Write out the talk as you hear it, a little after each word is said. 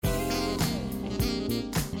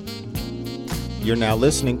You're now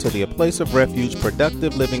listening to the A Place of Refuge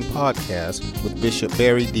Productive Living podcast with Bishop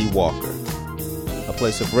Barry D. Walker. A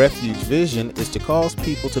Place of Refuge vision is to cause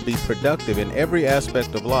people to be productive in every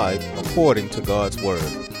aspect of life according to God's Word.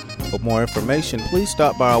 For more information, please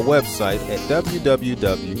stop by our website at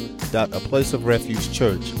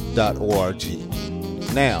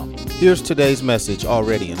www.aplaceofrefugechurch.org. Now, here's today's message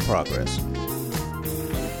already in progress.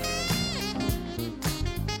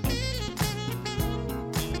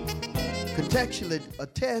 Contextually, a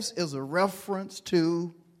test is a reference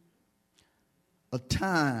to a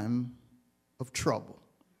time of trouble.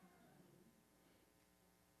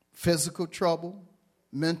 Physical trouble,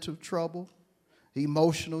 mental trouble,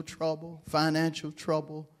 emotional trouble, financial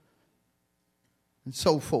trouble, and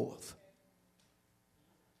so forth.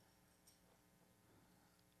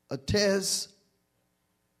 A test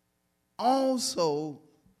also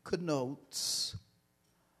connotes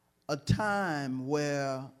a time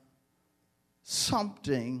where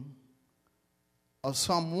something or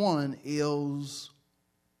someone is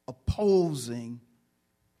opposing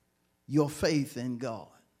your faith in God.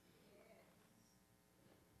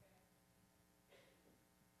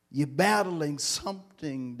 You're battling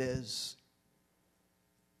something that's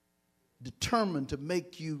determined to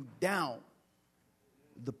make you doubt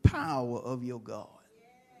the power of your God.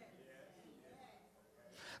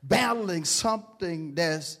 Battling something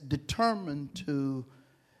that's determined to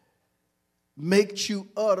make you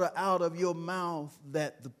utter out of your mouth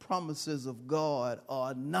that the promises of God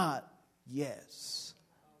are not yes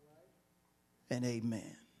and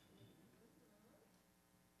amen.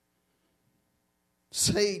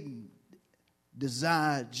 Satan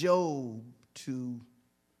desired Job to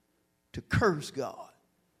curse God,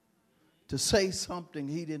 to say something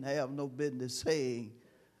he didn't have no business saying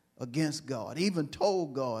against God. He even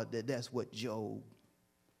told God that that's what Job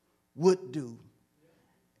would do.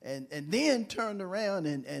 And then turned around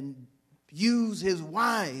and used his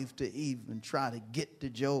wife to even try to get to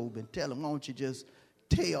Job and tell him, why don't you just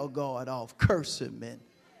tell God off, curse him,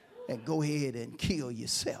 and go ahead and kill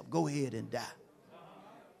yourself. Go ahead and die.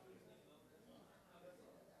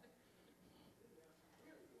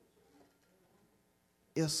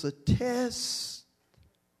 It's a test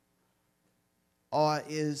or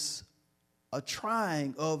is a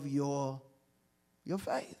trying of your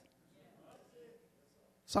faith.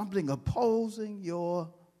 Something opposing your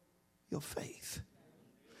faith.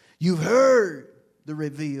 You've heard the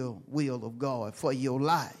revealed will of God for your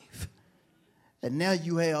life. And now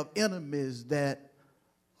you have enemies that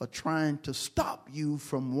are trying to stop you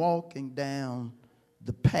from walking down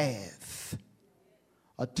the path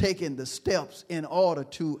or taking the steps in order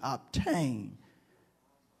to obtain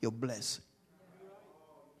your blessing.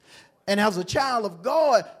 And as a child of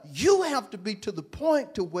God, you have to be to the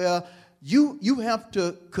point to where you have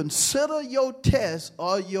to consider your test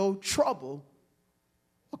or your trouble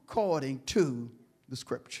according to the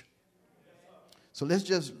scripture. So let's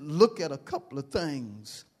just look at a couple of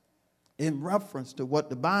things in reference to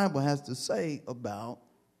what the Bible has to say about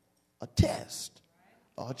a test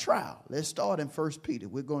or a trial. Let's start in 1 Peter.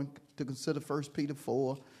 We're going to consider 1 Peter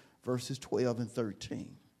 4, verses 12 and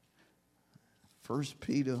 13. 1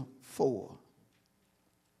 Peter 4,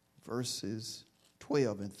 verses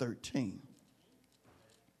 12 and 13.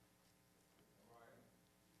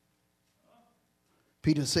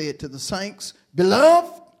 Peter said to the saints,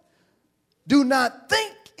 "Beloved, do not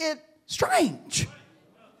think it strange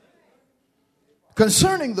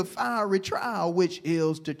concerning the fiery trial which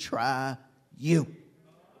is to try you,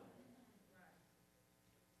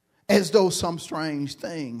 as though some strange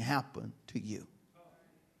thing happened to you."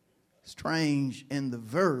 Strange in the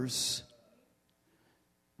verse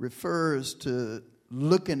refers to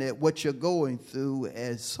looking at what you're going through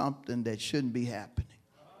as something that shouldn't be happening.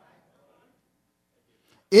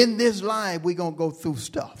 In this life, we're going to go through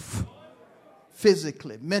stuff.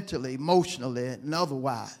 Physically, mentally, emotionally, and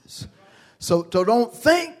otherwise. So don't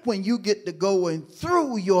think when you get to going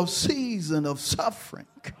through your season of suffering,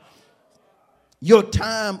 your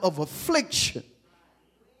time of affliction,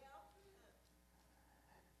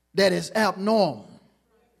 that is abnormal.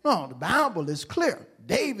 No, the Bible is clear.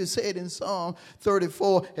 David said in Psalm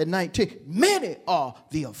 34 and 19, many are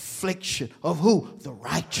the affliction of who? The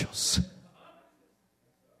righteous.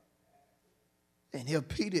 And here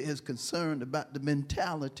Peter is concerned about the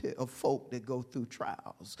mentality of folk that go through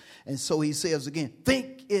trials. And so he says again,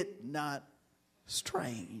 think it not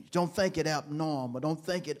strange. Don't think it abnormal. Don't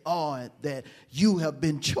think it odd that you have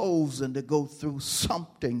been chosen to go through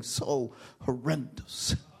something so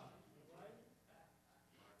horrendous.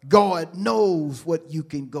 God knows what you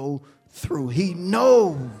can go through. He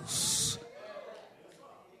knows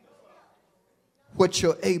what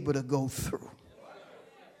you're able to go through.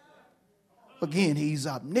 Again, he's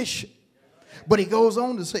omniscient. But he goes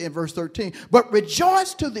on to say in verse 13, but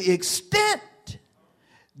rejoice to the extent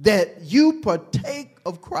that you partake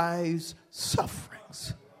of Christ's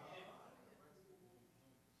sufferings.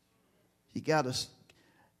 You got to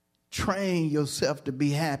train yourself to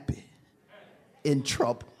be happy in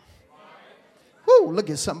trouble. Woo,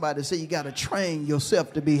 look at somebody and say you got to train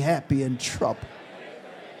yourself to be happy in trouble.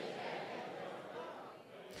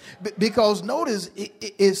 Because notice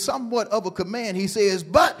it is somewhat of a command. He says,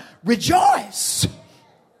 but rejoice.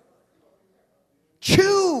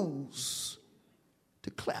 Choose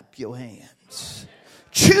to clap your hands.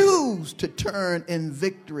 Choose to turn in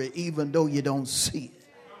victory even though you don't see it.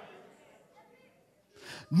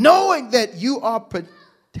 Knowing that you are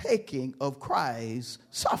partaking of Christ's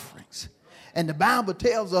sufferings. And the Bible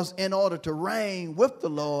tells us in order to reign with the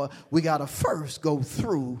Lord, we got to first go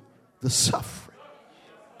through the suffering.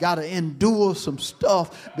 Got to endure some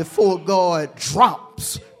stuff before God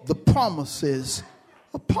drops the promises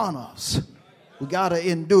upon us. We got to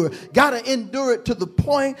endure. Got to endure it to the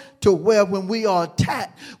point to where when we are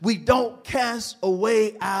attacked, we don't cast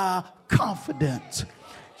away our confidence.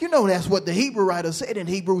 You know that's what the Hebrew writer said in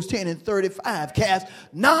Hebrews 10:35. Cast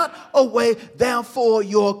not away therefore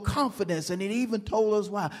your confidence. And it even told us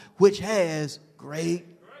why. Which has great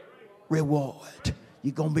reward.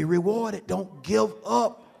 You're going to be rewarded. Don't give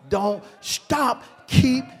up. Don't stop.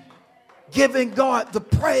 Keep giving God the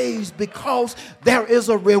praise because there is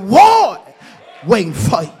a reward waiting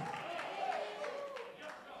for you.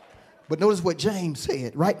 But notice what James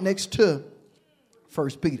said right next to 1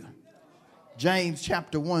 Peter. James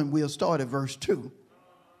chapter 1, we'll start at verse 2.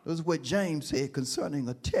 This is what James said concerning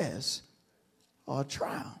a test or a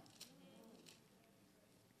trial.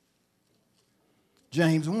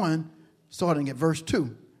 James 1, starting at verse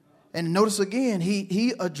 2. And notice again,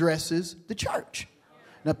 he addresses the church.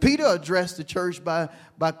 Now, Peter addressed the church by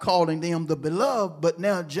calling them the beloved, but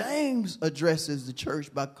now James addresses the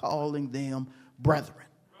church by calling them brethren.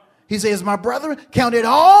 He says, my brethren, count it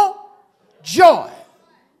all joy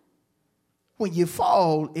when you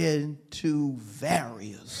fall into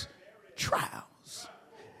various trials.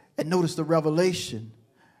 And notice the revelation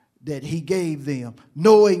that he gave them,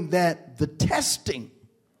 knowing that the testing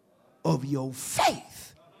of your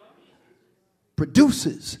faith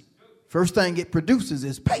produces, first thing it produces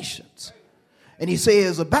is patience. And he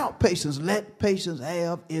says about patience, let patience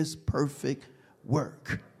have its perfect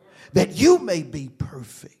work, that you may be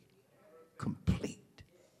perfect, complete,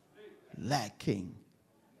 lacking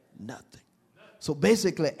nothing. So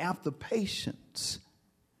basically, after patience,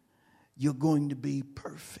 you're going to be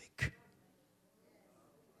perfect.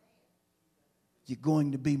 You're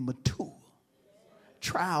going to be mature.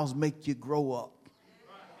 Trials make you grow up.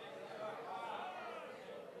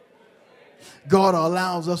 God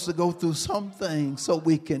allows us to go through some things so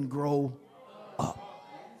we can grow up.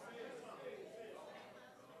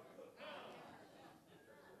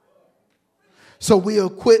 So we'll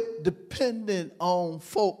quit depending on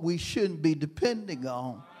folk we shouldn't be depending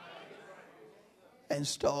on and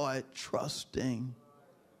start trusting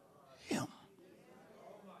Him.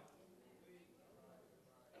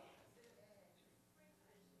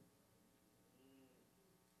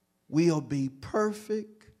 We'll be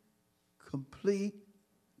perfect, complete,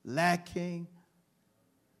 lacking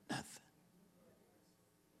nothing.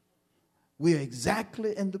 We are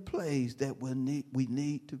exactly in the place that we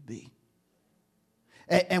need to be.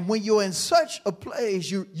 And when you're in such a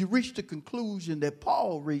place, you reach the conclusion that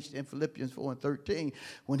Paul reached in Philippians 4:13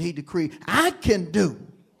 when he decreed, I can do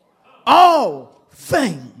all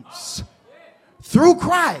things through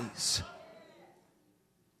Christ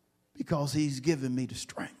because he's given me the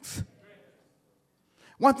strength.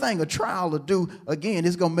 One thing a trial will do, again,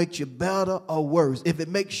 is going to make you better or worse. If it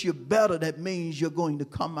makes you better, that means you're going to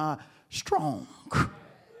come out strong.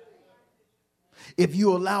 If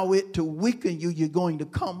you allow it to weaken you, you're going to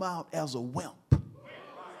come out as a wimp.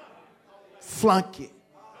 Flunky.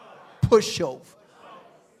 Pushover.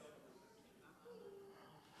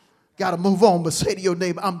 Got to move on, but say to your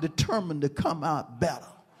neighbor, I'm determined to come out better.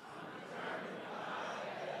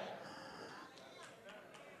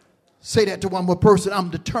 Say that to one more person, I'm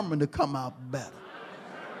determined to come out better.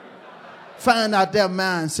 Find out their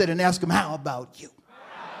mindset and ask them, how about you?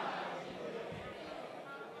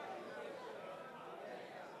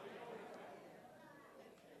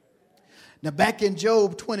 Now, back in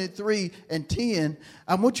Job 23:10,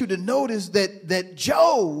 I want you to notice that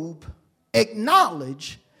Job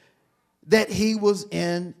acknowledged that he was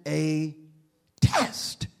in a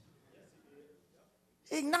test.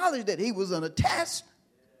 He acknowledged that he was in a test.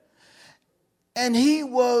 And he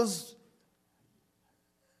was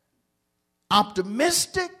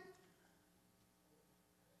optimistic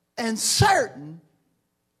and certain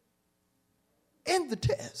in the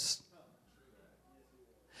test.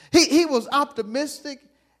 He was optimistic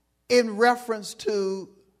in reference to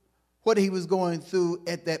what he was going through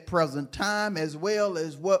at that present time, as well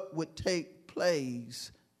as what would take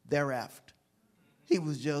place thereafter. He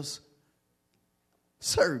was just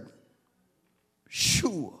certain,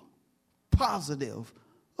 sure, positive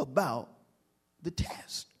about the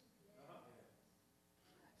test.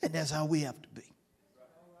 And that's how we have to be.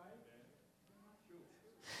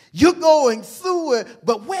 You're going through it,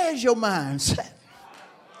 but where's your mindset?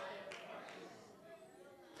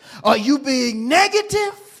 Are you being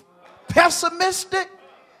negative, pessimistic?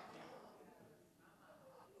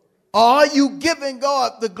 Or are you giving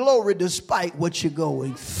God the glory despite what you're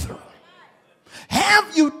going through?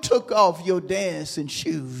 Have you took off your dancing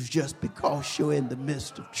shoes just because you're in the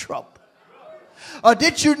midst of trouble? Or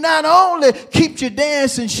did you not only keep your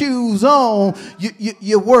dancing shoes on,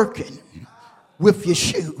 you're working with your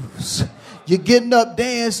shoes? You're getting up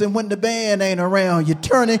dancing when the band ain't around. You're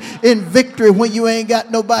turning in victory when you ain't got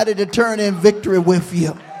nobody to turn in victory with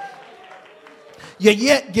you. You're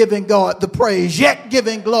yet giving God the praise, yet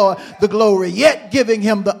giving God the glory, yet giving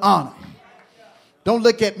him the honor. Don't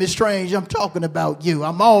look at me strange. I'm talking about you.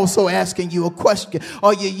 I'm also asking you a question.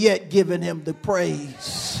 Are you yet giving him the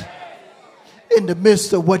praise in the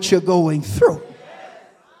midst of what you're going through?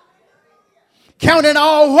 Counting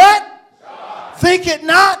all what? Think it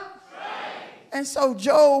not. And so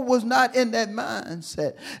Job was not in that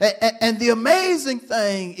mindset. And the amazing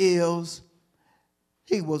thing is,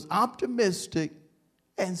 he was optimistic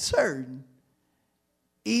and certain,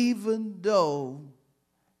 even though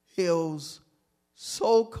his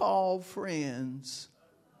so-called friends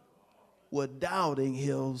were doubting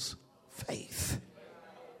his faith.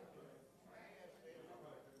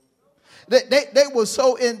 They were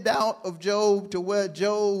so in doubt of Job to where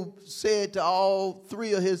Job said to all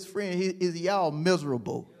three of his friends, y'all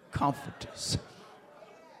miserable comforters.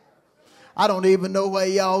 I don't even know why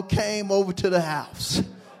y'all came over to the house.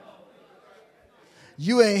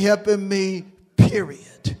 You ain't helping me,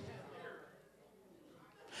 period.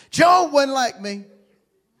 Job wasn't like me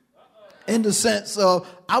in the sense of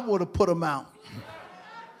I would have put him out.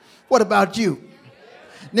 What about you?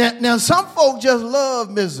 Now some folk just love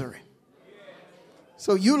misery.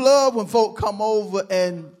 So you love when folk come over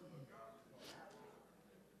and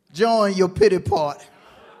join your pity party.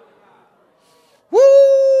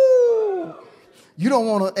 Woo! You don't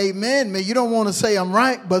want to amen me. You don't want to say I'm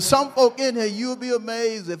right. But some folk in here, you'll be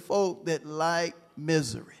amazed at folk that like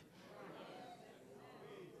misery.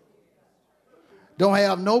 Don't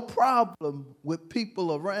have no problem with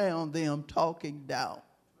people around them talking down,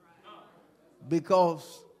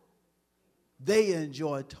 because they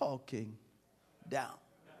enjoy talking down.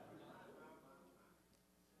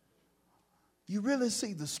 You really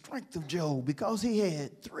see the strength of Job because he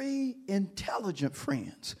had three intelligent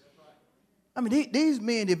friends. I mean, these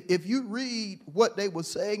men, if you read what they were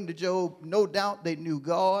saying to Job, no doubt they knew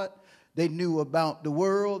God. They knew about the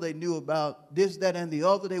world. They knew about this, that, and the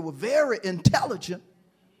other. They were very intelligent,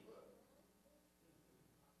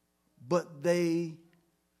 but they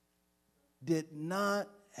did not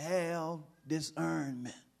have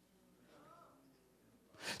discernment.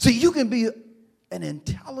 See, you can be an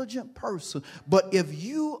intelligent person, but if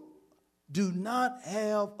you do not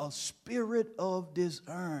have a spirit of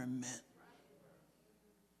discernment,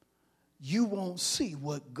 you won't see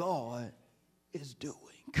what God is doing.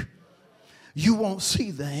 You won't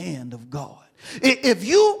see the hand of God. If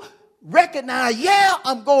you recognize, yeah,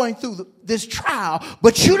 I'm going through this trial,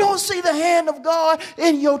 but you don't see the hand of God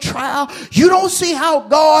in your trial. You don't see how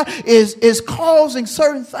God is causing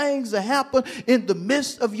certain things to happen in the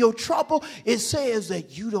midst of your trouble. It says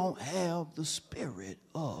that you don't have the spirit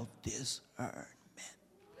of discernment.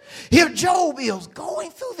 Here Job is going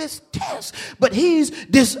through this test, but he's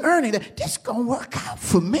discerning that this is going to work out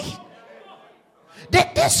for me.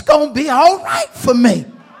 That this is going to be all right for me.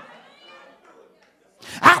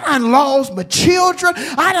 I done lost my children.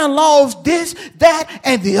 I done lost this, that,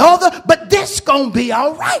 and the other, but this is going to be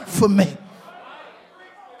all right for me.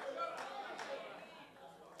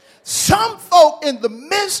 Some folk in the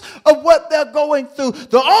midst of what they're going through,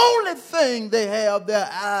 the only thing they have their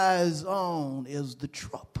eyes on is the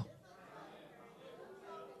trouble.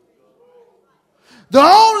 The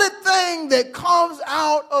only thing that comes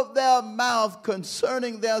out of their mouth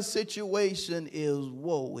concerning their situation is,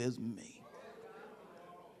 woe is me.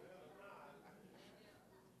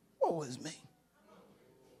 Woe is me.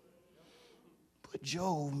 But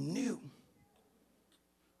Job knew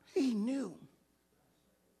he knew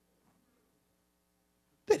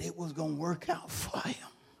that it was going to work out for him.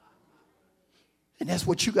 And that's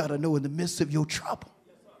what you got to know in the midst of your trouble.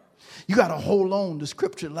 You got to hold on to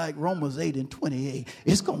scripture like Romans 8:28.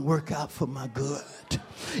 It's going to work out for my good.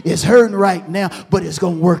 It's hurting right now, but it's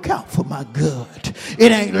going to work out for my good.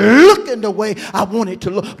 It ain't looking the way I want it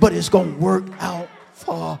to look, but it's going to work out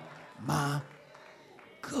for my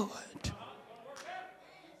good.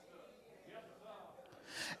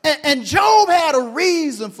 And Job had a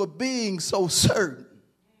reason for being so certain,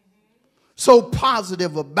 so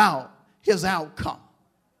positive about his outcome.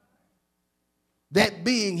 That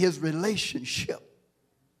being his relationship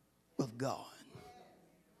with God.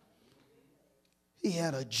 He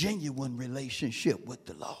had a genuine relationship with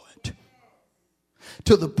the Lord.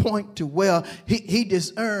 To the point to where he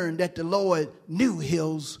discerned that the Lord knew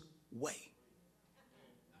his way.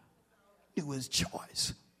 Knew his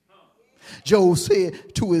choice. Job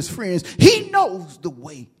said to his friends, he knows the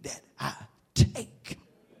way that I take.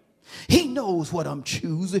 He knows what I'm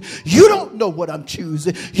choosing. You don't know what I'm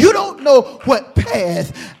choosing. You don't know what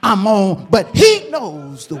path I'm on, but he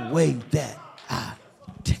knows the way that I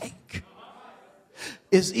take.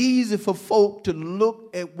 It's easy for folk to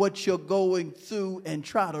look at what you're going through and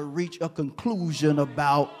try to reach a conclusion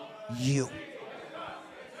about you.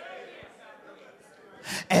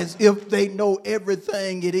 As if they know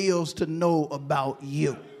everything it is to know about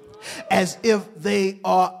you. As if they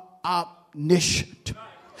are omniscient.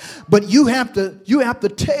 But you have to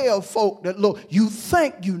tell folk that, look, you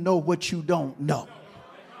think you know what you don't know.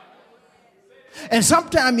 And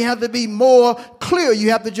sometimes you have to be more clear. You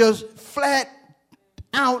have to just flat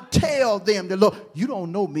out tell them that, look, you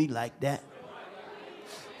don't know me like that.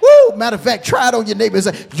 Woo! Matter of fact, try it on your neighbor and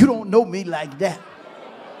say, you don't know me like that.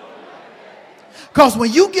 Because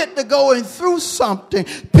when you get to going through something,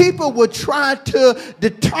 people will try to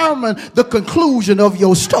determine the conclusion of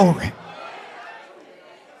your story.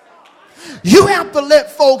 You have to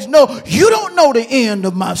let folks know you don't know the end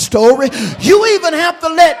of my story. You even have to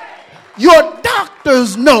let your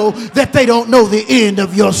doctors know that they don't know the end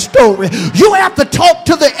of your story. You have to talk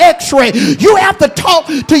to the x-ray. You have to talk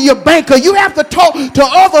to your banker. You have to talk to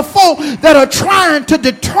other folk that are trying to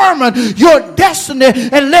determine your destiny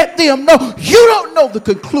and let them know you don't know the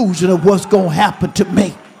conclusion of what's going to happen to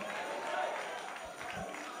me.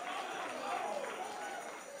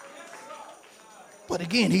 But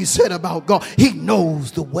again, he said about God, he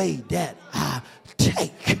knows the way that I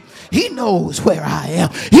take. He knows where I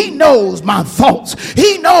am. He knows my thoughts.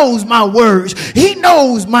 He knows my words. He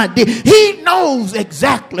knows my deed. He knows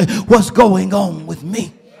exactly what's going on with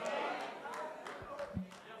me.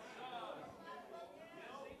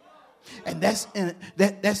 And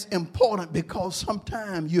that's important because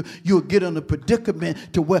sometimes you'll get in a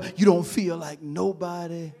predicament to where you don't feel like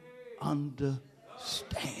nobody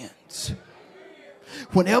understands.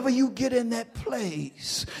 Whenever you get in that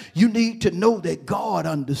place, you need to know that God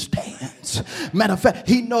understands. Matter of fact,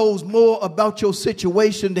 he knows more about your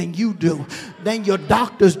situation than you do, than your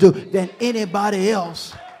doctors do, than anybody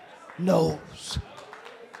else knows.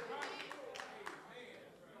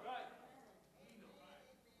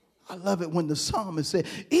 I love it when the psalmist said,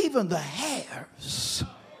 even the hairs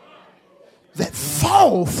that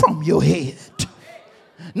fall from your head,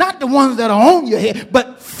 not the ones that are on your head,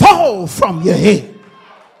 but fall from your head.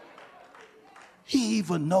 He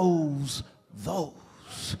even knows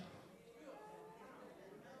those.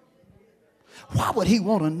 Why would he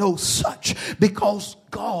want to know such? Because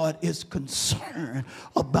God is concerned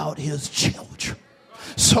about his children.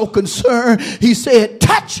 So concerned, he said,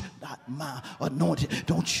 touch not my anointed.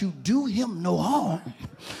 Don't you do him no harm.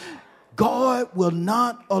 God will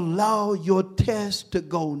not allow your test to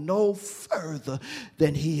go no further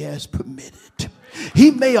than he has permitted.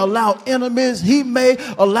 He may allow enemies. He may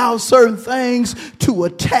allow certain things to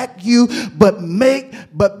attack you, but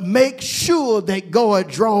make sure that God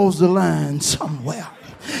draws the line somewhere.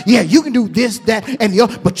 Yeah, you can do this, that, and the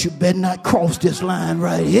other, but you better not cross this line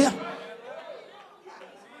right here.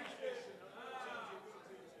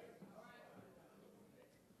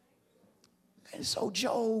 And so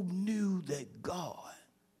Job knew that God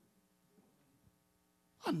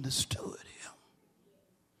understood him.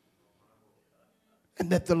 And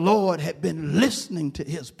that the Lord had been listening to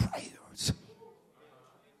his prayers.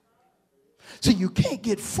 So you can't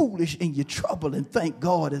get foolish in your trouble and think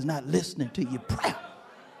God is not listening to your prayer.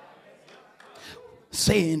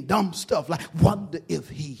 Saying dumb stuff like, wonder if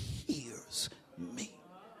he hears me.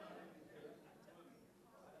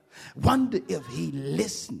 Wonder if he's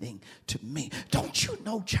listening to me. Don't you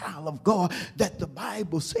know, child of God, that the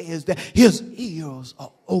Bible says that his ears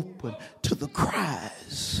are open to the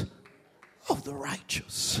cries of the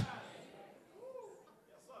righteous.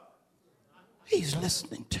 He's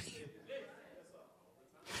listening to you.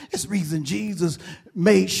 It's the reason Jesus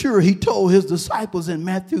made sure he told his disciples in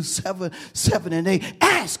Matthew 7 and 8,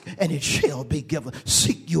 ask and it shall be given.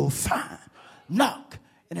 Seek, you'll find. Knock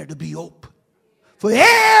and it'll be open. For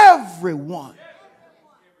everyone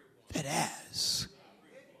that asks,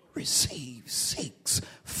 receives, seeks,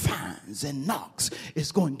 finds, and knocks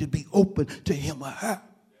is going to be open to him or her.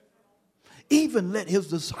 Even let his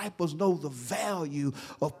disciples know the value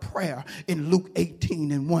of prayer in Luke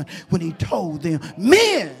 18 and 1 when he told them,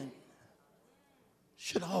 men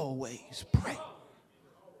should always pray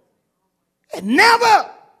and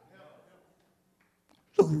never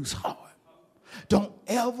lose heart. Don't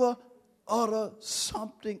ever utter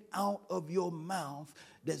something out of your mouth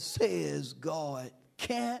that says God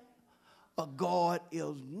can't or God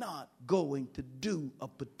is not going to do a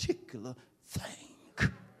particular thing.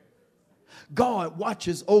 God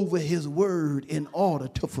watches over his word in order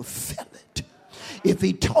to fulfill it. If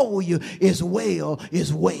he told you it's well,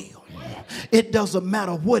 it's well. It doesn't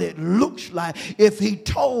matter what it looks like. If he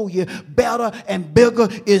told you better and bigger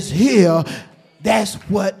is here, that's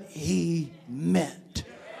what he meant.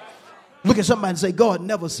 Look at somebody and say, God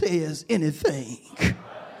never says anything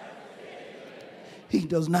he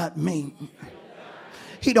does not mean.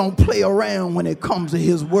 He don't play around when it comes to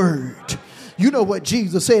his word. You know what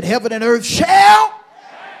Jesus said, heaven and earth shall,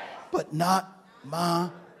 but not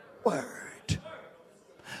my word.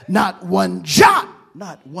 Not one jot,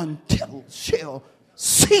 not one tittle shall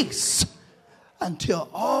cease until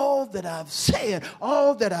all that I've said,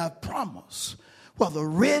 all that I've promised, whether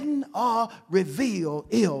written or revealed,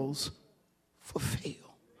 is fulfilled.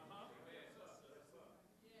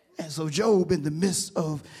 And so Job, in the midst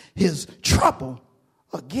of his trouble,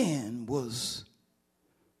 again was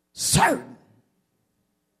certain,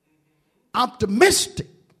 optimistic,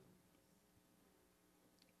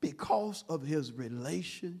 because of his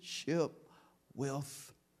relationship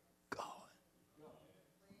with God.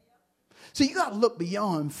 See, you got to look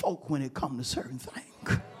beyond folk when it comes to certain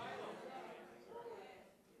things.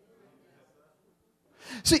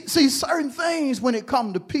 See, certain things when it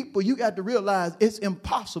comes to people, you got to realize it's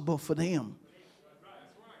impossible for them.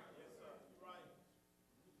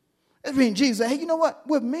 I mean, Jesus said, hey, you know what?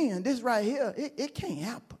 With men, this right here, it can't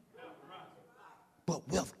happen. But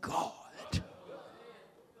with God,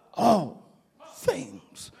 all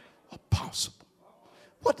things are possible.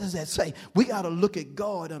 What does that say? We got to look at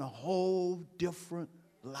God in a whole different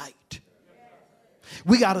light.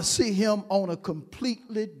 We got to see him on a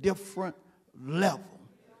completely different level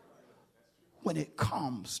when it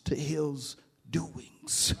comes to his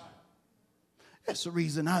doings. That's the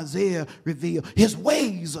reason Isaiah revealed his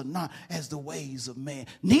ways are not as the ways of man,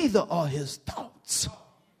 neither are his thoughts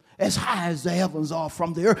as high as the heavens are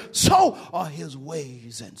from the earth. So are his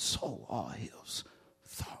ways and so are his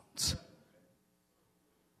thoughts.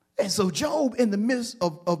 And so Job, in the midst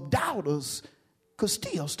of doubters, could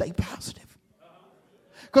still stay positive.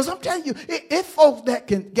 Because I'm telling you, if folks that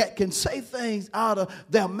can say things out of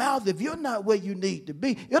their mouth, if you're not where you need to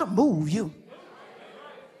be, it'll move you.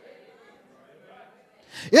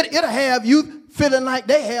 It'll have you feeling like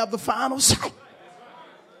they have the final say.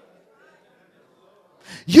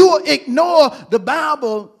 You will ignore the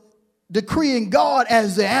Bible decreeing God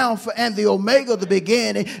as the Alpha and the Omega, the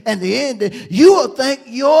beginning and the ending. You will think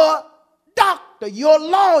your doctor, your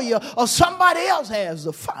lawyer, or somebody else has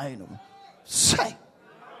the final say.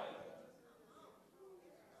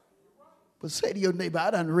 But say to your neighbor,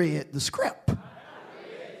 I done read the script.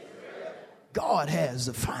 God has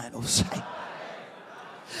the final say.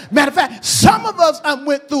 Matter of fact, some of us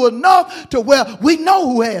went through enough to where we know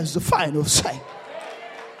who has the final say.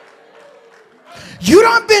 You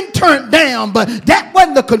done been turned down, but that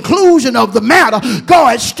wasn't the conclusion of the matter.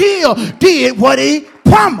 God still did what he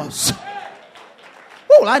promised.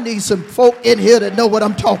 Well, I need some folk in here that know what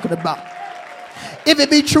I'm talking about. If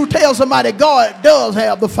it be true, tell somebody God does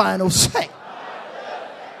have the final say.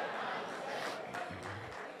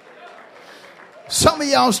 Some of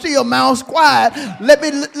y'all still mouths quiet.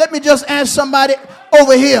 Let me just ask somebody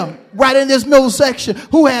over here, right in this middle section,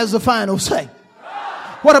 who has the final say?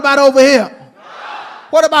 What about over here?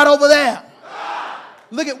 What about over there?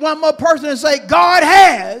 Look at one more person and say, God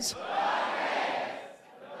has.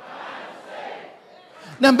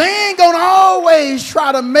 Now, man ain't going to always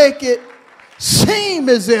try to make it seem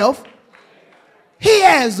as if he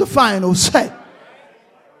has the final say.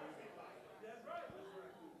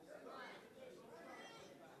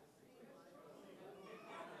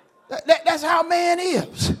 That's how man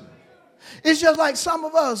is. It's just like some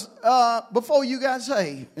of us, before you got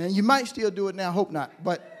saved, and you might still do it now, hope not,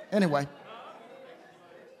 but anyway.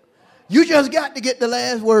 You just got to get the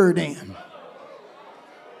last word in.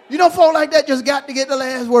 You know, folk like that just got to get the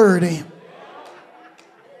last word in.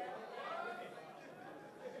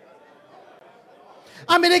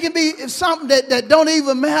 I mean, it can be something that don't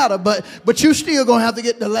even matter, but you still going to have to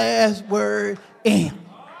get the last word in.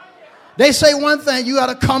 They say one thing, you got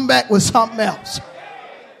to come back with something else.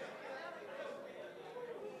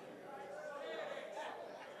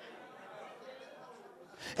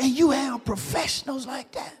 And you have professionals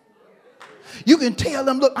like that. You can tell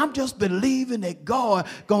them, look, I'm just believing that God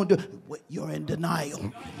going to do. You're in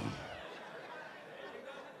denial.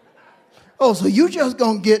 Oh, so you just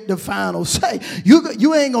going to get the final say.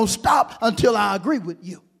 You ain't going to stop until I agree with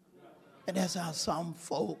you. And that's how some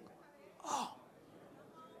folk are.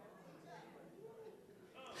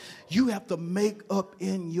 You have to make up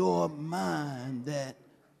in your mind that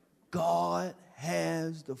God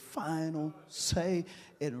has the final say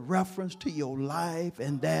in reference to your life,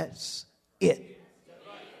 and that's it.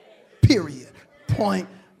 Period. Point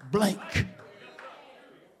blank.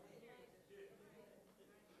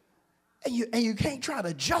 And you can't try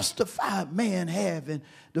to justify man having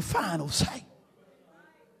the final say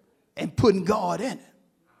and putting God in it.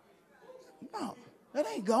 No, that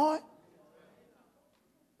ain't God.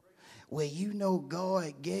 Well, you know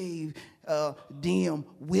God gave them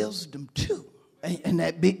wisdom too. And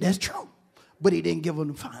that's true. But he didn't give them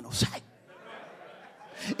the final say.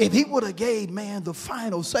 If he would have gave man the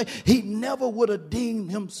final say, he never would have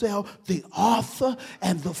deemed himself the author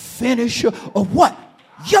and the finisher of what?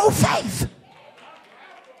 Your faith.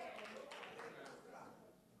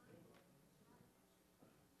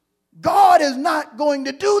 God is not going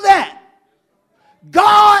to do that.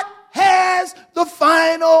 God has the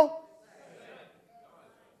final.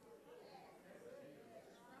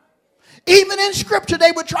 Even in scripture,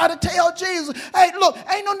 they would try to tell Jesus, hey, look,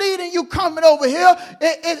 ain't no need in you coming over here.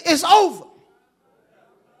 It's over.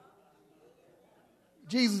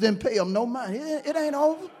 Jesus didn't pay him no money. It ain't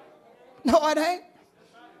over. No, it ain't.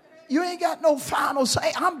 You ain't got no final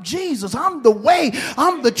say. I'm Jesus. I'm the way.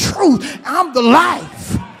 I'm the truth. I'm the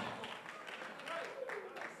life.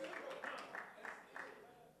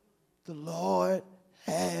 The Lord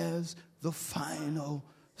has the final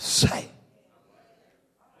say.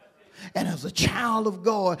 And as a child of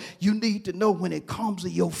God, you need to know when it comes to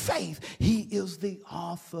your faith, he is the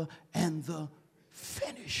author and the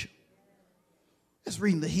finisher. Let's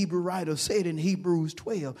read the Hebrew writer said in Hebrews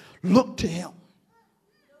 12, look to him.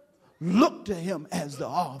 Look to him as the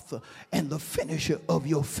author and the finisher of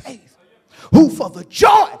your faith, who for the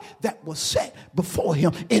joy that was set before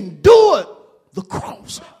him endured the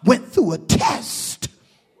cross, went through a test.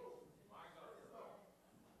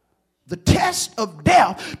 The test of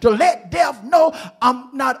death, to let death know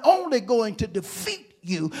I'm not only going to defeat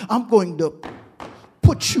you, I'm going to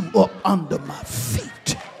put you up under my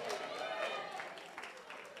feet.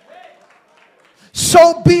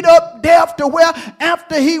 So beat up death to where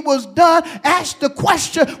after he was done, asked the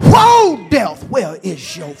question, whoa, death, where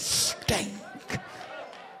is your sting?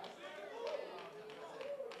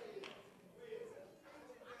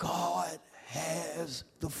 God has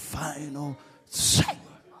the final say.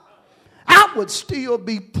 I would still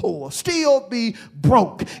be poor, still be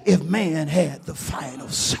broke if man had the final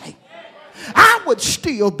say. I would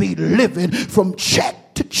still be living from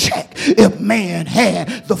check to check if man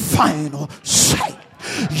had the final say.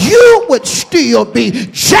 You would still be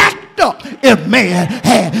jacked up if man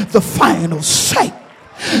had the final say.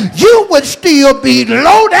 You would still be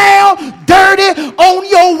low down, dirty, on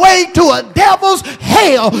your way to a devil's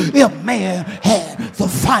hell if man had the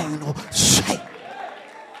final say.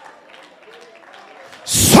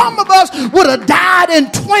 Some of us would have died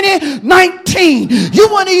in 2019. You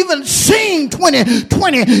wouldn't even seen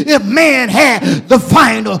 2020 if man had the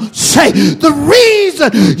final say. The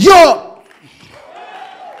reason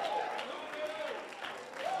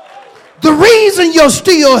you're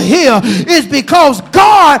still here is because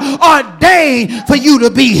God ordained for you to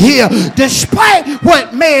be here, despite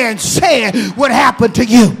what man said would happen to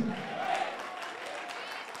you.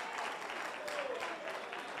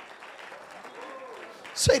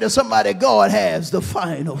 Say to somebody, God has the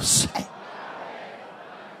final say.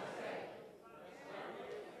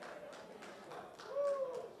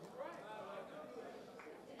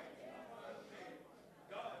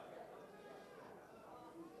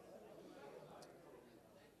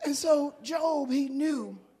 And so Job, he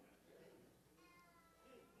knew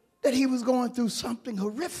that he was going through something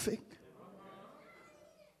horrific.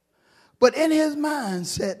 But in his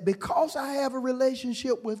mindset, because I have a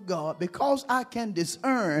relationship with God, because I can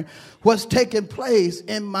discern what's taking place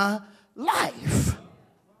in my life,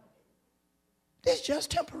 it's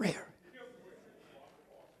just temporary.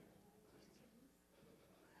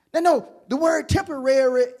 Now, no, the word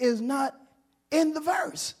temporary is not in the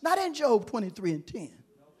verse, not in Job 23:10,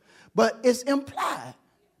 but it's implied.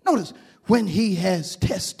 Notice, when he has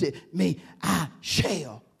tested me, I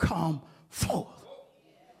shall come forth.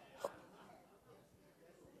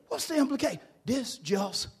 What's the implication? This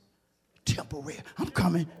just temporary. I'm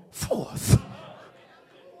coming forth.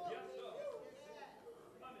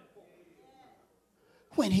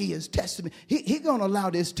 When he is testing me, he's going to allow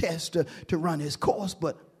this test to run his course,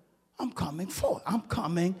 but I'm coming forth. I'm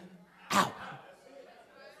coming out.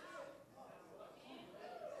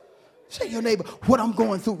 Say to your neighbor, what I'm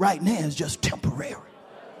going through right now is just temporary.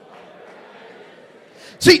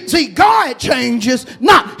 See, God changes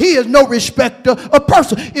not. He is no respecter of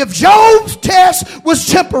person. If Job's test was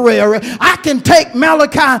temporary, I can take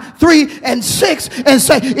Malachi 3:6 and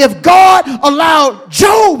say, if God allowed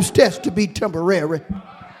Job's test to be temporary.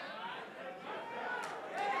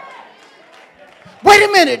 Wait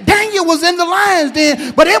a minute, Daniel was in the lion's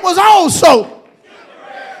den, but it was also.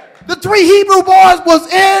 The 3 Hebrew boys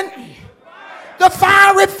was in the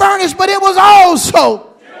fiery furnace, but it was also.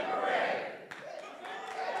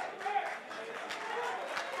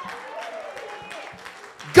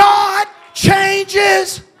 God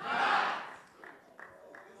changes.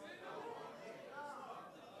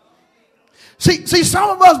 See,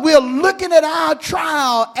 some of us, we're looking at our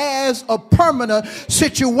trial as a permanent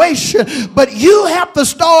situation, but you have to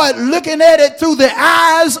start looking at it through the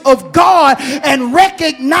eyes of God and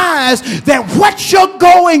recognize that what you're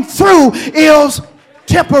going through is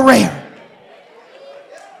temporary.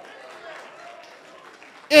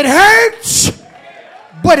 It hurts,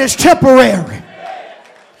 but it's temporary.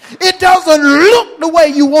 It doesn't look the way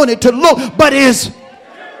you want it to look, but it's.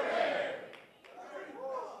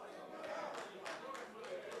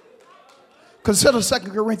 Consider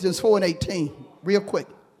 2 Corinthians 4:18 real quick.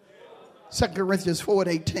 2 Corinthians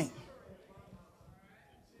 4:18.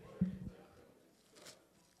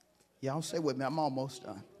 Y'all stay with me. I'm almost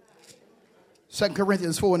done. 2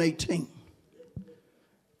 Corinthians 4:18.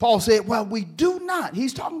 Paul said, well, we do not.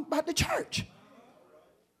 He's talking about the church.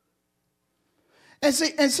 And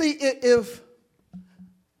see, if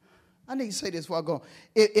I need to say this before I go.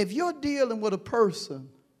 If you're dealing with a person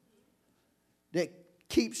that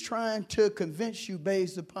keeps trying to convince you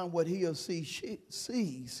based upon what he or she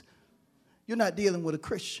sees, you're not dealing with a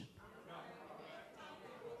Christian.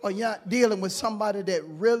 Or you're not dealing with somebody that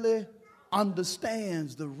really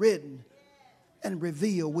understands the written and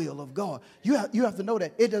revealed will of God. You have to know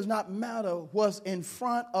that it does not matter what's in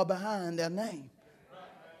front or behind their name.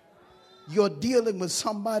 You're dealing with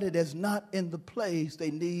somebody that's not in the place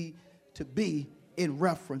they need to be in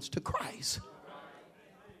reference to Christ.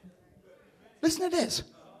 Listen to this.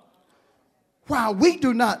 While we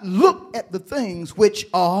do not look at the things which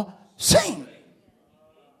are seen,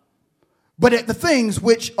 but at the things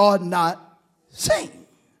which are not seen.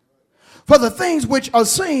 For the things which are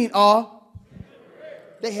seen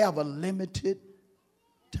they have a limited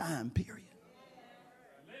time period.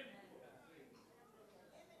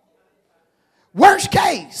 Worst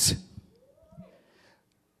case,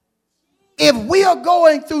 if we are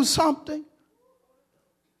going through something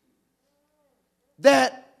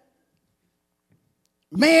that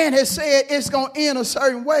man has said it's going to end a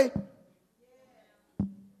certain way,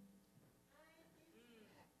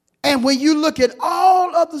 and when you look at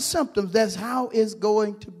all of the symptoms, that's how it's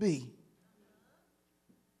going to be.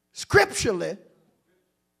 Scripturally,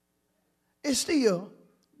 it's still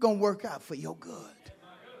going to work out for your good.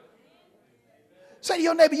 Say to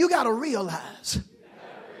your neighbor, you got to realize,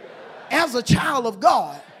 as a child of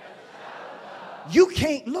God, you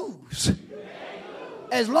can't lose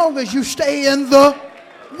as long as you stay in the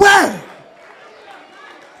Word.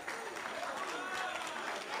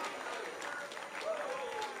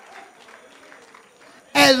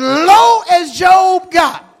 As low as Job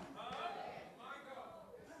got,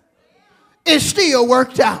 it still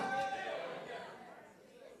worked out.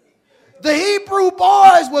 The Hebrew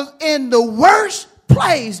boys was in the worst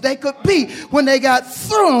place they could be when they got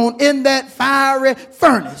thrown in that fiery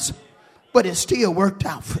furnace, but it still worked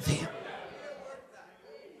out for them.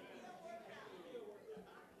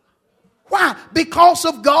 Why? Because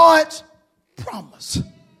of God's promise.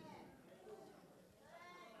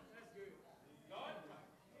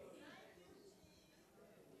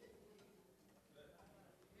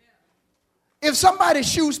 If somebody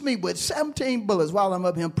shoots me with 17 bullets while I'm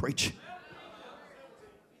up here preaching,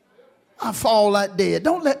 I fall out dead.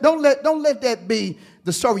 Don't let that be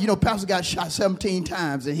the story. You know, pastor got shot 17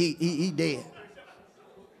 times and he dead.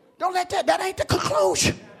 Don't let that ain't the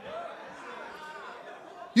conclusion.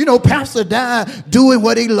 You know, pastor died doing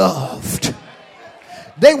what he loved.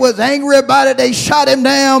 They was angry about it. They shot him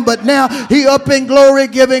down, but now he up in glory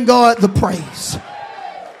giving God the praise.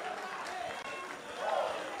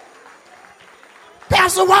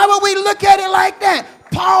 Pastor, why would we look at it like that?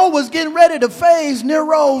 Paul was getting ready to face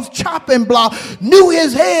Nero's chopping block, knew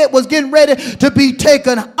his head was getting ready to be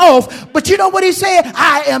taken off. But you know what he said?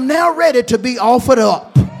 I am now ready to be offered up.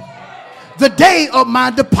 The day of my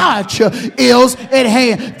departure is at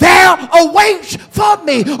hand. There awaits for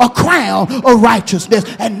me a crown of righteousness.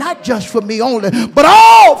 And not just for me only, but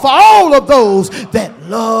for all of those that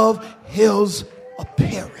love his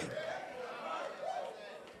appearing.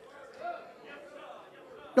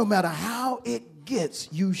 No matter how it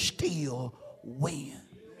gets, you still win.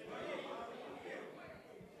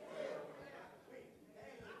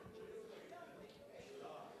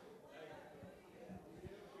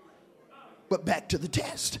 But back to the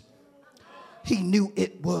test. He knew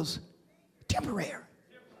it was temporary.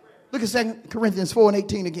 Look at 2 Corinthians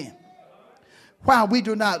 4:18 again. While we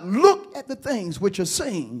do not look at the things which are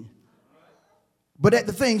seen, but at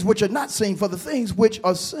the things which are not seen. For the things which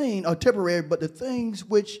are seen are temporary, but the things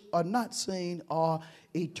which are not seen are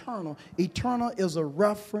eternal. Eternal is a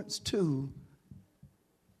reference to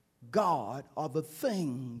God or the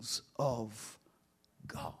things of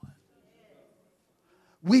God.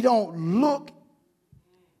 We don't look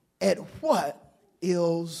at what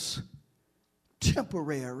is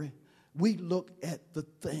temporary. We look at the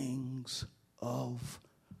things of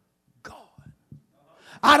God.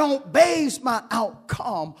 I don't base my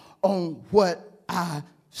outcome on what I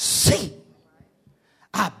see.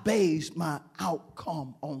 I base my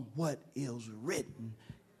outcome on what is written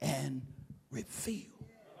and revealed.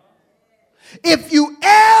 If you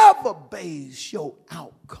ever base your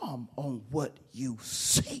outcome on what you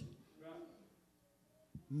see,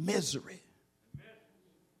 misery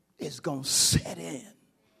is going to set in.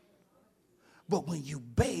 But when you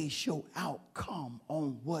base your outcome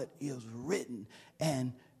on what is written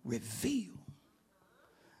and revealed,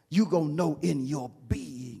 you're going to know in your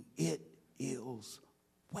being it is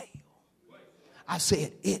well. I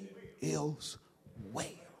said it is well.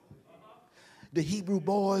 The Hebrew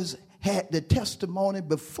boys had the testimony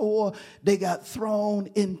before they got thrown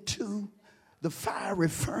into the fiery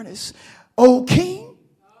furnace. O king,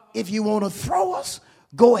 if you want to throw us,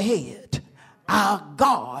 go ahead. Our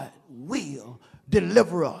God will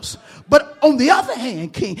deliver us. But on the other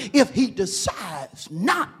hand, king, if he decides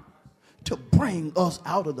not to bring us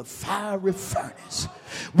out of the fiery furnace,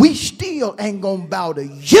 we still ain't gonna bow to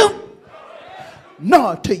you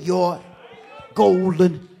nor to your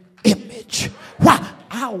golden image. Why?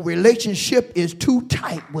 Our relationship is too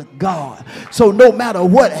tight with God. So no matter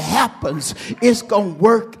what happens, it's going to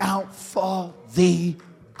work out for the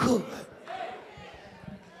good.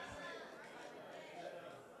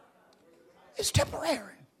 It's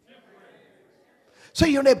temporary. So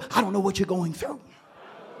your neighbor, I don't know what you're going through,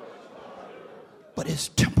 but it's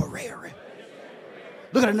temporary.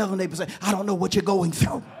 Look at another neighbor and say, I don't know what you're going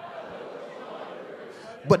through,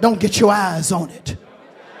 but don't get your eyes on it.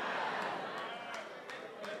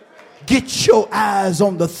 Get your eyes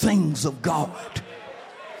on the things of God.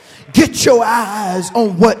 Get your eyes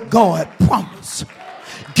on what God promised.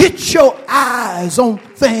 Get your eyes on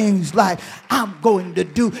things like, I'm going to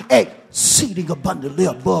do exceeding abundantly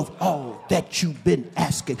above all that you've been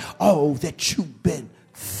asking, all that you've been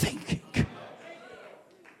thinking.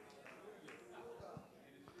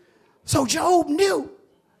 So Job knew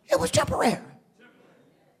it was temporary.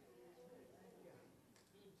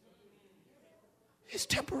 It's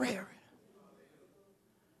temporary.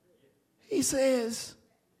 He says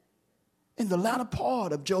in the latter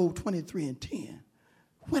part of Job 23:10,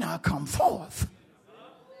 when I come forth,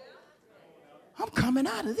 I'm coming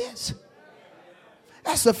out of this.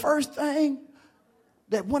 That's the first thing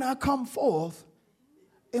that when I come forth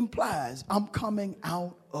implies I'm coming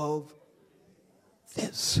out of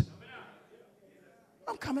this.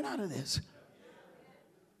 I'm coming out of this.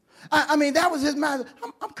 I mean, that was his mind.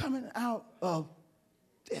 I'm coming out of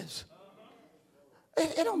this.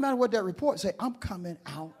 It don't matter what that report say. I'm coming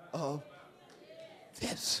out of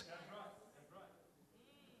this.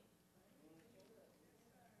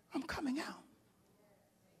 I'm coming out.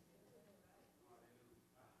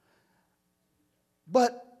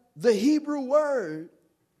 But the Hebrew word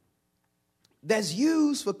that's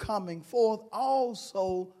used for coming forth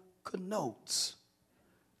also connotes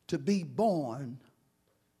to be born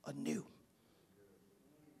anew.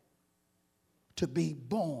 to be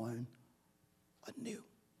born anew.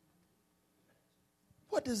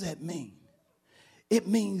 What does that mean? It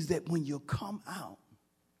means that when you come out,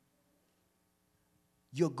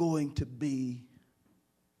 you're going to be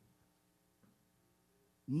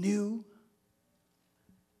new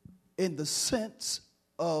in the sense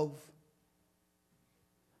of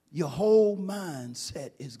your whole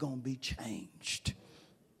mindset is going to be changed.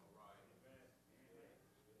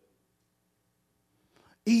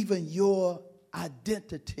 Even your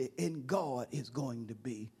identity in God is going to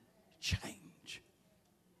be changed.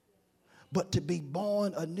 But to be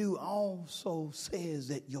born anew also says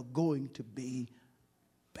that you're going to be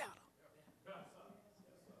better.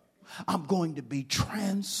 I'm going to be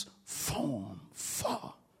transformed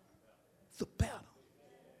for the better.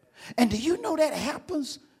 And do you know that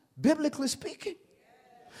happens, biblically speaking?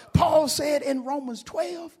 Paul said in Romans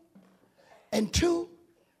 12 and 2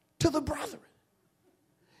 to the brethren.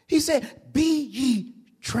 He said, be ye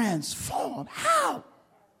transformed. How?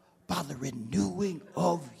 By the renewing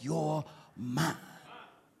of your mind.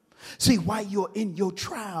 See, while you're in your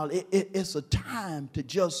trial, it's a time to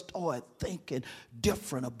just start thinking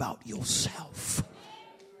different about yourself.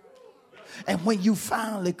 And when you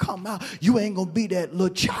finally come out, you ain't going to be that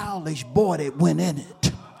little childish boy that went in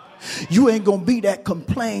it. You ain't going to be that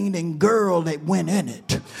complaining girl that went in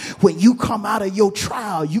it. When you come out of your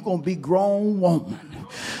trial, you're going to be grown woman.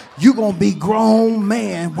 You're going to be grown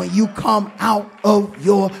man when you come out of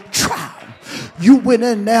your trial. You went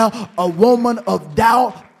in there a woman of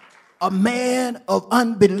doubt, a man of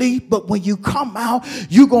unbelief, but when you come out,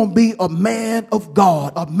 you're going to be a man of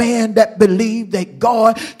God, a man that believes that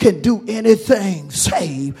God can do anything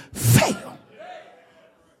save fail.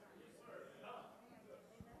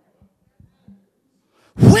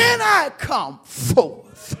 When I come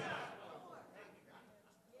forth,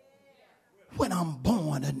 when I'm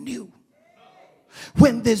born anew,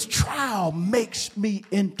 when this trial makes me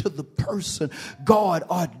into the person God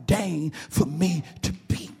ordained for me to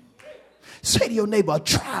be. Say to your neighbor, a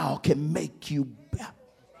trial can make you better.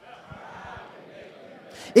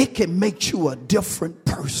 It can make you a different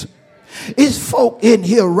person. It's folk in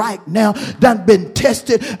here right now done been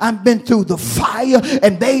tested and been through the fire,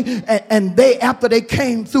 and they after they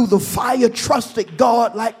came through the fire trusted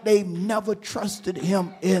God like they never trusted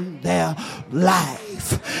him in their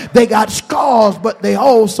life. They got scars, but they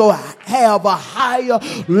also have a higher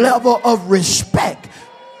level of respect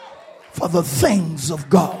for the things of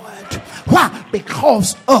God. Why?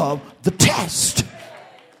 Because of the test.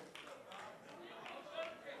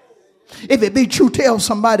 If it be true, tell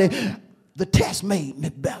somebody, the test made me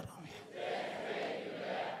better.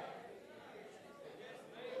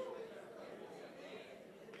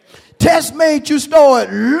 Test made you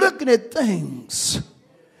start looking at things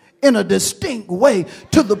in a distinct way,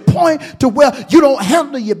 to the point to where you don't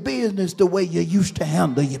handle your business the way you used to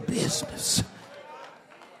handle your business.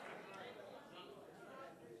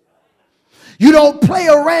 You don't play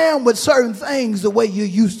around with certain things the way you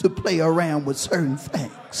used to play around with certain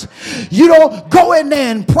things. You don't go in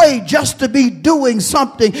there and pray just to be doing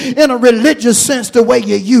something in a religious sense the way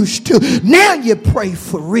you used to. Now you pray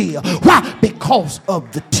for real. Why? Because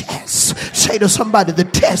of the test. Say to somebody, the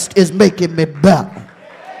test is making me better.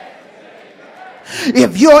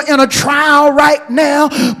 If you're in a trial right now,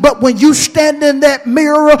 but when you stand in that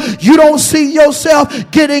mirror, you don't see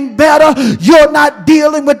yourself getting better. You're not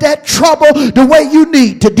dealing with that trouble the way you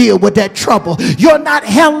need to deal with that trouble. You're not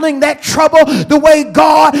handling that trouble the way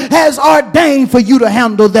God has ordained for you to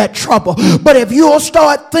handle that trouble. But if you'll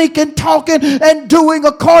start thinking, talking, and doing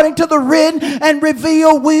according to the written and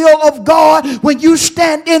revealed will of God, when you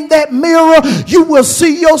stand in that mirror, you will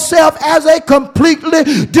see yourself as a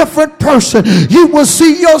completely different person. You will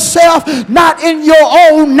see yourself not in your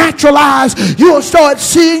own natural eyes. You will start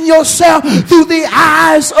seeing yourself through the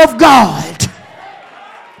eyes of God.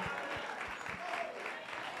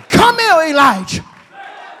 Come here, Elijah.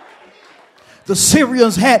 The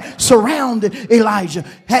Syrians had surrounded Elijah,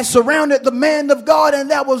 had surrounded the man of God, and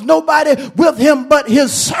there was nobody with him but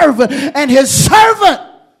his servant. And his servant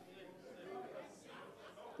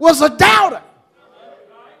was a doubter.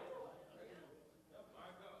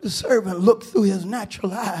 The servant looked through his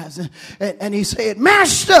natural eyes and he said,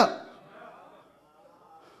 Master,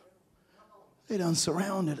 they done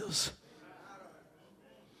surrounded us.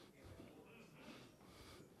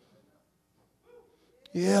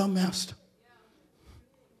 Yeah, Master.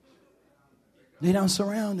 They done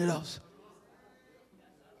surrounded us.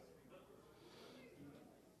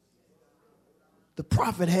 The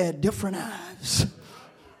prophet had different eyes.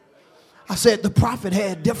 I said the prophet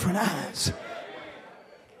had different eyes.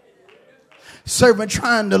 Servant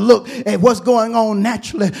trying to look at what's going on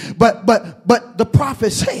naturally. But the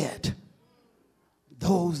prophet said,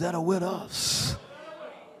 those that are with us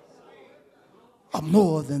are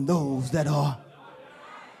more than those that are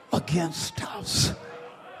against us.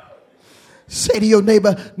 Say to your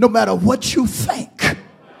neighbor, no matter what you think,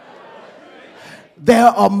 there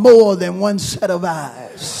are more than one set of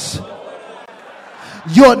eyes.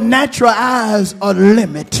 Your natural eyes are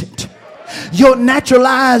limited. Your natural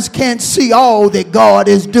eyes can't see all that God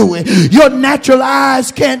is doing. Your natural eyes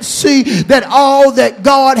can't see that all that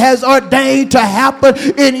God has ordained to happen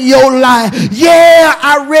in your life. Yeah,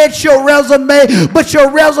 I read your resume, but your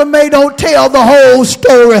resume don't tell the whole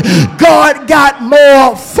story. God got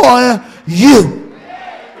more for you.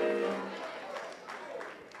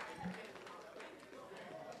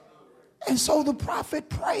 And so the prophet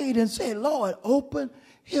prayed and said, Lord, open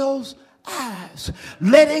his eyes,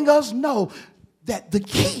 letting us know that the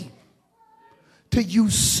key to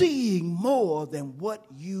you seeing more than what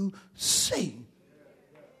you see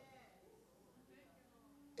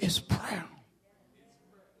is prayer.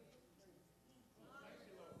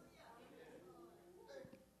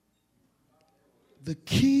 The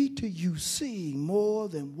key to you seeing more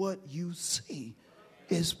than what you see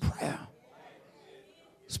is prayer.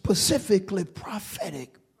 Specifically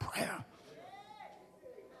prophetic prayer.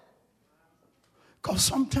 Because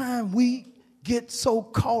sometimes we get so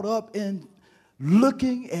caught up in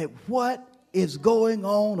looking at what is going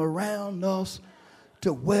on around us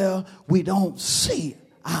to where we don't see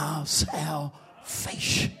our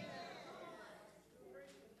salvation.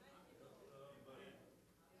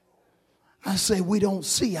 I say we don't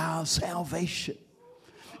see our salvation.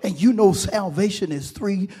 And you know salvation is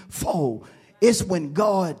threefold. It's when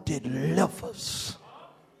God delivers,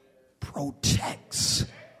 protects,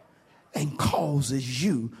 and causes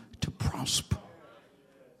you to prosper.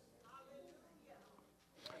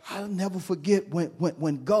 I'll never forget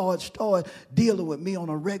when God started dealing with me on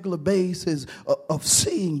a regular basis of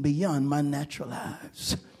seeing beyond my natural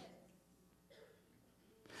eyes.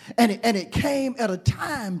 And it came at a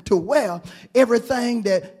time to where everything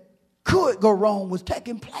that could go wrong was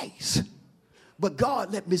taking place. But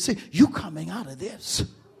God let me see, you coming out of this.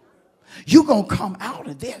 You're going to come out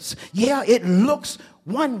of this. Yeah, it looks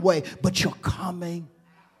one way, but you're coming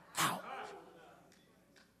out.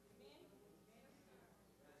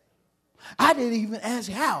 I didn't even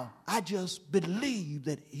ask how. I just believed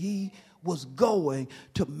that he was going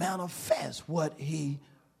to manifest what he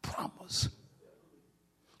promised.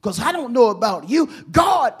 Because I don't know about you.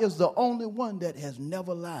 God is the only one that has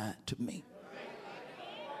never lied to me.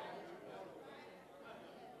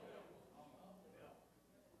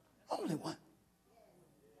 Only one.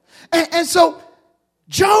 And so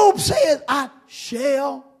Job says, I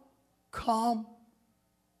shall come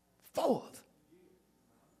forth.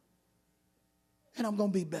 And I'm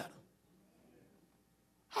going to be better.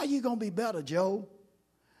 How you going to be better, Job?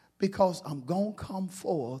 Because I'm going to come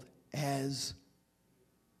forth as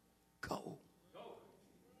gold.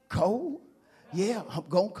 Gold? Yeah, I'm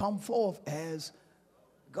going to come forth as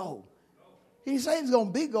gold. He says he's going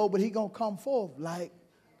to be gold, but he's going to come forth like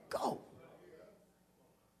gold.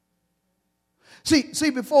 See,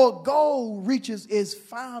 before gold reaches its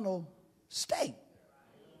final state,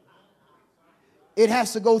 it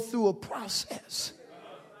has to go through a process.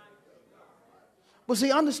 But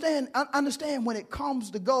see, understand when it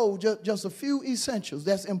comes to gold, just a few essentials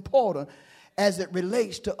that's important as it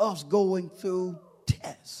relates to us going through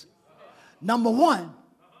tests. Number one,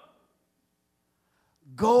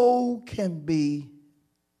 gold can be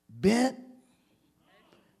bent,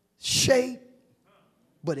 shaped,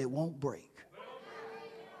 but it won't break.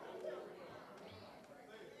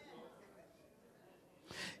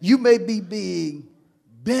 You may be being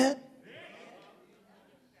bent,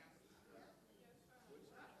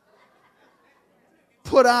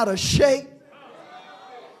 put out of shape,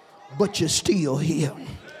 but you're still here.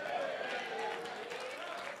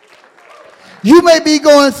 You may be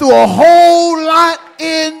going through a whole lot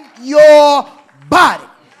in your body,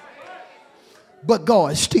 but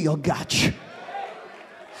God still got you.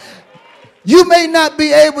 You may not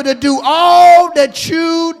be able to do all that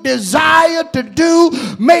you desire to do,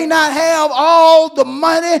 may not have all the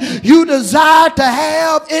money you desire to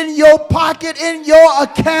have in your pocket, in your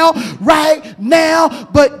account right now,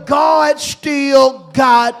 but God still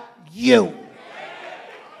got you.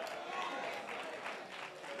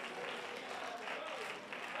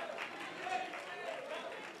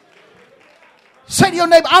 Say to your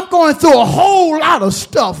neighbor, I'm going through a whole lot of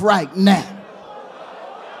stuff right now.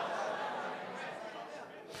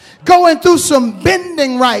 going through some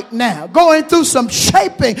bending right now, going through some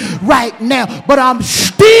shaping right now, but I'm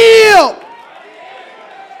still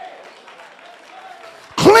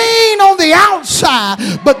clean on the outside,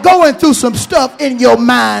 but going through some stuff in your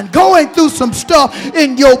mind, going through some stuff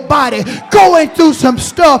in your body, going through some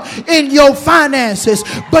stuff in your finances,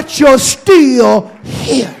 but you're still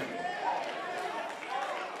here.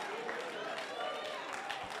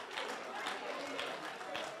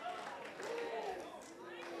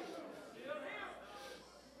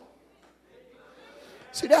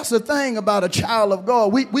 See, that's the thing about a child of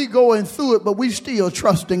God. We going through it, but we still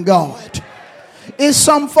trusting God. It's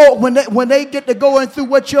some folk, when they get to going through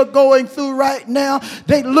what you're going through right now,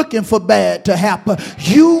 they looking for bad to happen.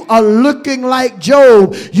 You are looking like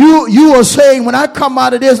Job. You are saying, when I come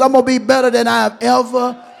out of this, I'm going to be better than I've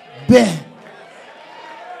ever been.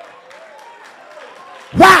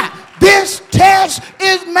 Why? This test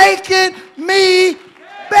is making me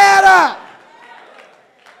better.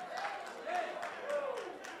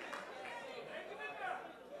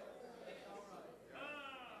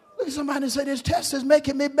 Look at somebody and say, this test is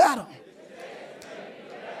making me better.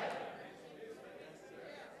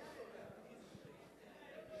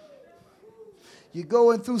 You're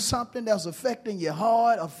going through something that's affecting your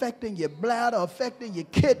heart, affecting your bladder, affecting your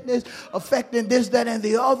kidneys, affecting this, that, and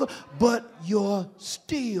the other, but you're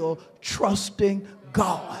still trusting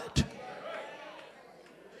God.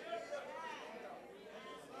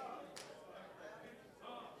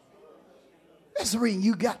 That's the reason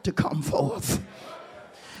you got to come forth.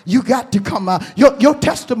 You got to come out. Your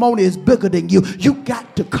testimony is bigger than you. You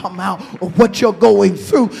got to come out of what you're going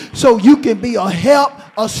through so you can be a help,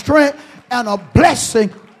 a strength, and a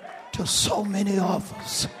blessing to so many of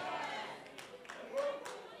us.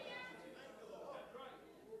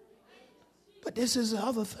 But this is the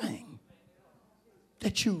other thing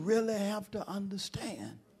that you really have to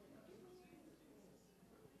understand.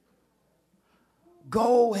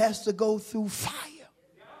 Gold has to go through fire.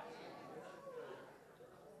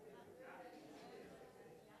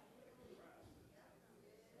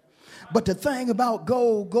 But the thing about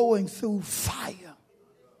gold going through fire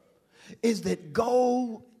is that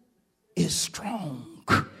gold is strong.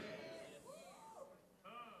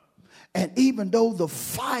 And even though the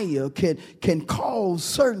fire can cause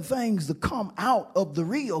certain things to come out of the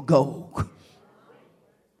real gold,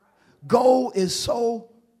 gold is so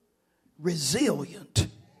resilient,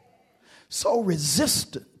 so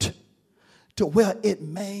resistant to where it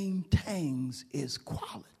maintains its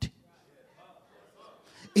quality.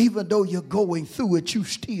 Even though you're going through it, you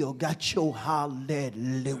still got your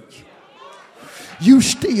hallelujah. You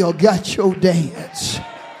still got your dance.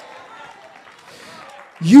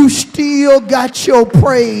 You still got your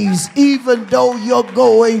praise, even though you're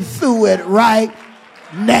going through it right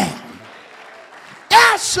now.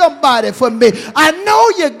 Ask somebody for me. I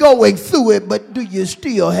know you're going through it, but do you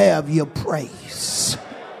still have your praise?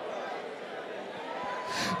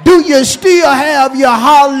 Do you still have your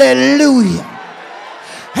hallelujah?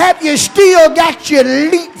 Have you still got your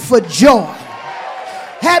leap for joy?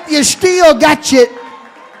 Have you still got your...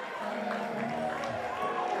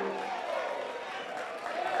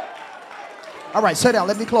 All right, sit down.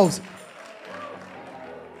 Let me close.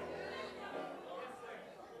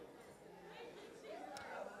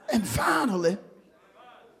 And finally,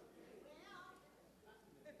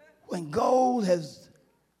 when gold has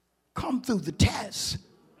come through the test,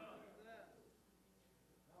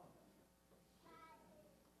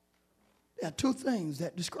 there are two things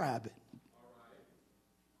that describe it,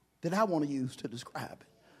 that I want to use to describe it.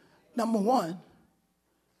 Number one,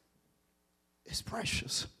 it's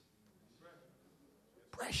precious.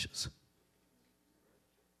 Precious.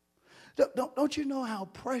 Don't you know how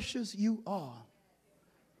precious you are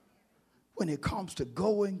when it comes to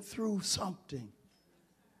going through something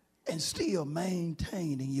and still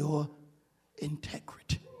maintaining your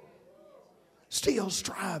integrity? Still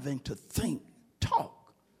striving to think,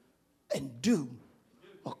 talk, and do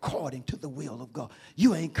according to the will of God.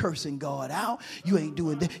 You ain't cursing God out. You ain't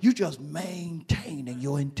doing that. You just maintaining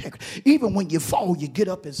your integrity. Even when you fall, you get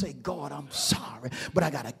up and say, God, I'm sorry, but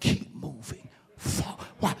I got to keep moving forward.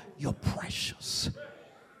 Why? You're precious.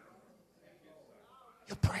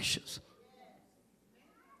 You're precious.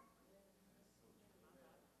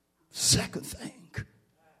 Second thing,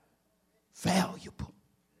 valuable.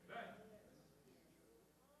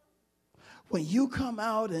 When you come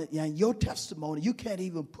out and your testimony, you can't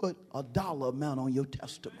even put a dollar amount on your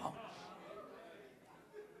testimony.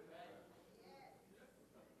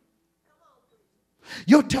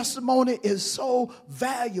 Your testimony is so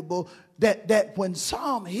valuable that when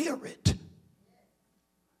some hear it,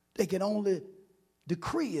 they can only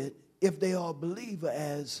decree it if they are a believer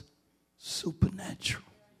as supernatural,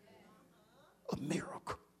 a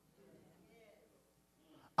miracle.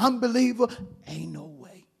 Unbeliever, ain't no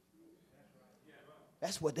way.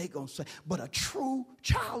 That's what they gonna say. But a true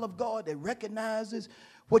child of God that recognizes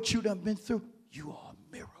what you done been through, you are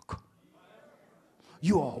a miracle.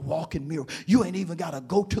 You are a walking miracle. You ain't even got to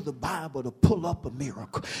go to the Bible to pull up a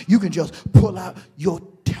miracle. You can just pull out your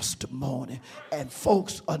testimony and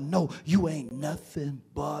folks will know you ain't nothing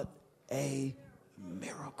but a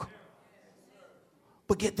miracle.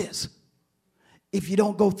 But get this. If you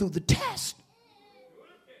don't go through the test,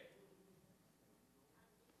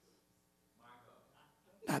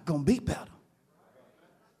 not going to be better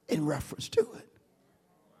in reference to it.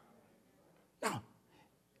 Now,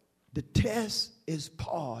 the test is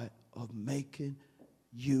part of making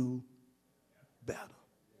you better.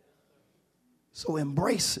 So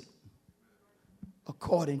embrace it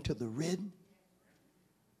according to the written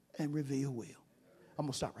and revealed will. I'm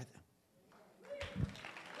going to stop right there.